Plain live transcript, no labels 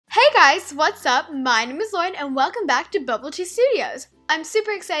guys, what's up? My name is Lauren and welcome back to Bubble Tea Studios. I'm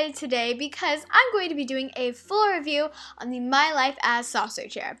super excited today because I'm going to be doing a full review on the MyLifeAs saucer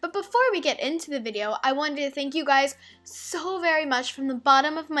chair. But before we get into the video, I wanted to thank you guys so very much from the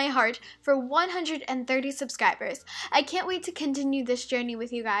bottom of my heart for 130 subscribers. I can't wait to continue this journey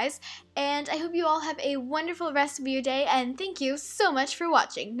with you guys, and I hope you all have a wonderful rest of your day, and thank you so much for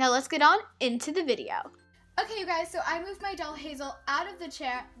watching. Now let's get on into the video. Okay, you guys, so I moved my doll Hazel out of the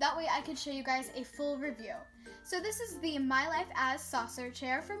chair. That way I could show you guys a full review. So this is the MyLifeAs saucer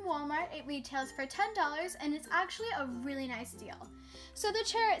chair from Walmart. It retails for $10 and it's actually a really nice deal. So the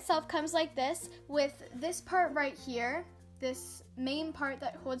chair itself comes like this, with this part right here, this main part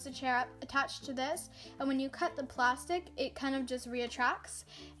that holds the chair up attached to this, and when you cut the plastic it kind of just reattracts.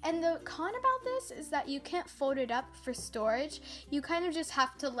 And the con about this is that you can't fold it up for storage. You kind of just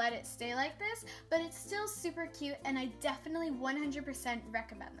have to let it stay like this, but it's still super cute and I definitely 100%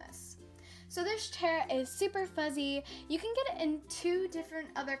 recommend this. So this chair is super fuzzy. You can get it in two different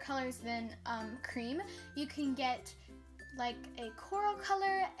other colors than cream. You can get like a coral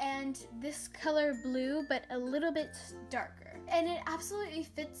color and this color blue, but a little bit darker. And it absolutely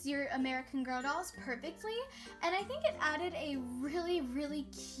fits your American Girl dolls perfectly. And I think it added a really, really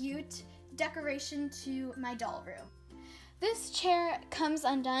cute decoration to my doll room. This chair comes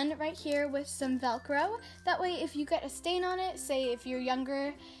undone right here with some Velcro. That way if you get a stain on it, say if you're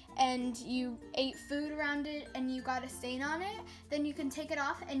younger and you ate food around it and you got a stain on it, then you can take it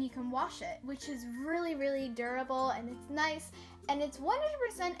off and you can wash it, which is really, really durable and it's nice, and it's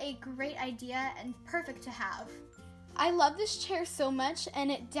 100% a great idea and perfect to have. I love this chair so much and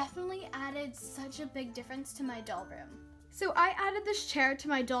it definitely added such a big difference to my doll room. So I added this chair to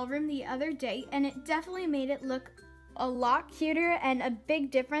my doll room the other day and it definitely made it look a lot cuter and a big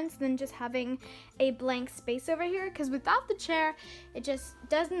difference than just having a blank space over here, because without the chair it just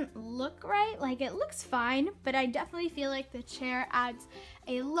doesn't look right. Like, it looks fine, but I definitely feel like the chair adds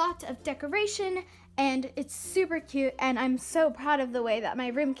a lot of decoration and it's super cute, and I'm so proud of the way that my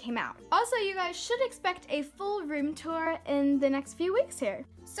room came out. Also, you guys should expect a full room tour in the next few weeks here.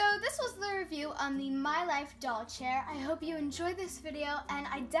 So this was the review on the My Life doll chair. I hope you enjoyed this video and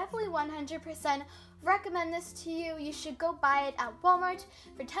I definitely 100% recommend this to you. You should go buy it at Walmart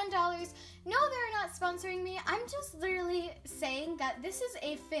for $10. No, they're not sponsoring me. I'm just literally saying that this is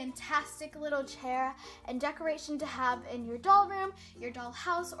a fantastic little chair and decoration to have in your doll room, your doll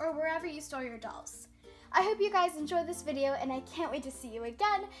house, or wherever you store your dolls. I hope you guys enjoyed this video and I can't wait to see you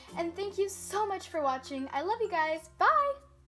again, and thank you so much for watching. I love you guys. Bye!